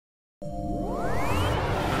The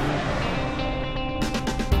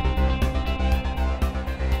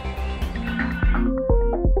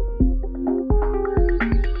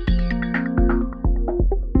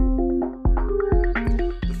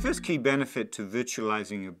first key benefit to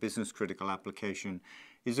virtualizing a business-critical application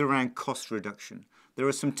is around cost reduction. There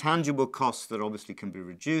are some tangible costs that obviously can be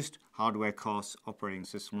reduced: hardware costs, operating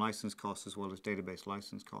system license costs, as well as database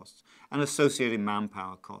license costs, and associated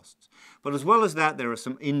manpower costs. But as well as that, there are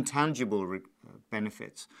some intangible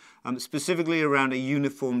benefits, specifically around a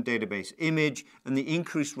uniform database image and the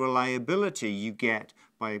increased reliability you get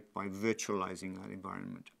by virtualizing that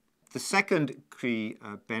environment. The second key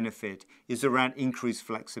benefit is around increased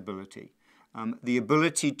flexibility. The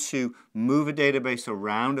ability to move a database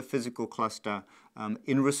around a physical cluster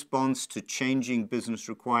in response to changing business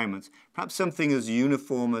requirements, perhaps something as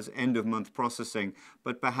uniform as end-of-month processing,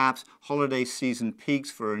 but perhaps holiday season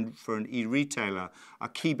peaks for an e-retailer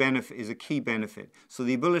is a key benefit. So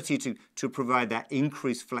the ability to provide that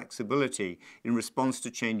increased flexibility in response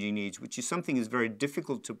to changing needs, which is something that's very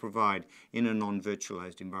difficult to provide in a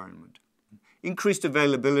non-virtualized environment. Increased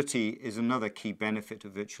availability is another key benefit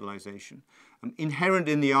of virtualization. Inherent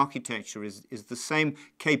in the architecture is the same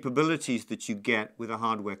capabilities that you get with a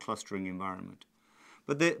hardware clustering environment.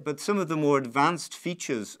 But some of the more advanced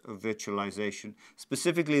features of virtualization,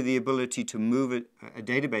 specifically the ability to move a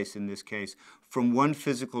database in this case from one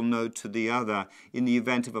physical node to the other in the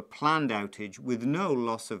event of a planned outage with no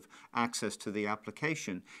loss of access to the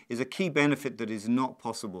application, is a key benefit that is not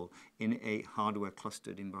possible in a hardware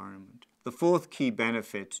clustered environment. The fourth key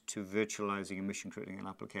benefit to virtualizing a mission-critical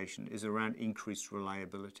application is around increased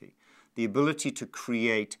reliability. The ability to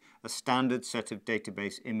create a standard set of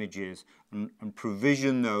database images and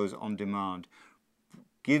provision those on demand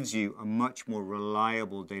gives you a much more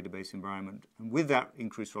reliable database environment. And with that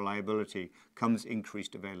increased reliability comes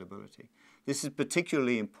increased availability. This is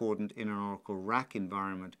particularly important in an Oracle RAC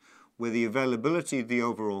environment, where the availability of the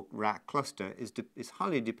overall RAC cluster is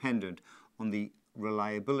highly dependent on the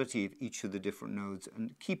reliability of each of the different nodes,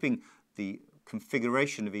 and keeping the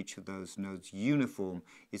configuration of each of those nodes uniform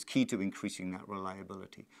is key to increasing that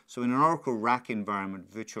reliability. So in an Oracle RAC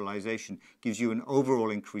environment, virtualization gives you an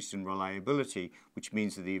overall increase in reliability, which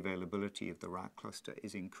means that the availability of the RAC cluster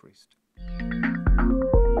is increased.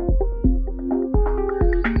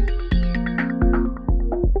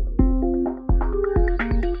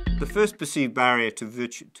 The first perceived barrier to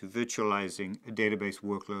virtualizing a database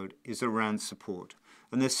workload is around support.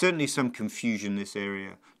 And there's certainly some confusion in this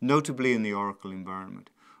area, notably in the Oracle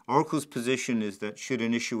environment. Oracle's position is that should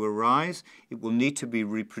an issue arise, it will need to be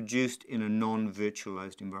reproduced in a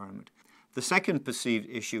non-virtualized environment. The second perceived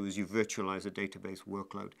issue as you virtualize a database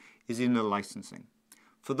workload is in the licensing.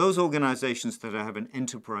 For those organizations that have an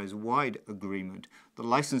enterprise-wide agreement, the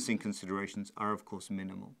licensing considerations are, of course,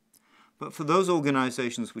 minimal. But for those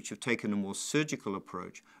organizations which have taken a more surgical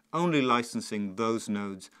approach, only licensing those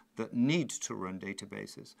nodes that need to run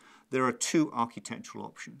databases, there are two architectural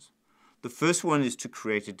options. The first one is to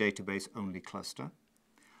create a database-only cluster.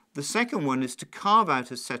 The second one is to carve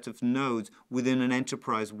out a set of nodes within an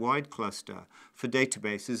enterprise-wide cluster for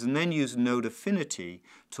databases and then use node affinity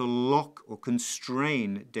to lock or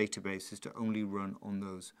constrain databases to only run on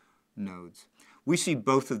those nodes. We see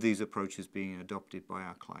both of these approaches being adopted by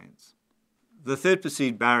our clients. The third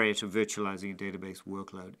perceived barrier to virtualizing a database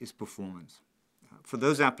workload is performance. For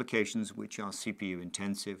those applications which are CPU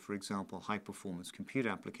intensive, for example, high-performance compute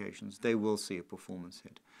applications, they will see a performance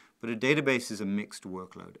hit. But a database is a mixed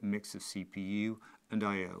workload, a mix of CPU and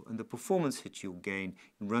I/O, and the performance hit you'll gain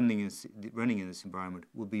in running in this environment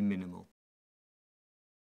will be minimal.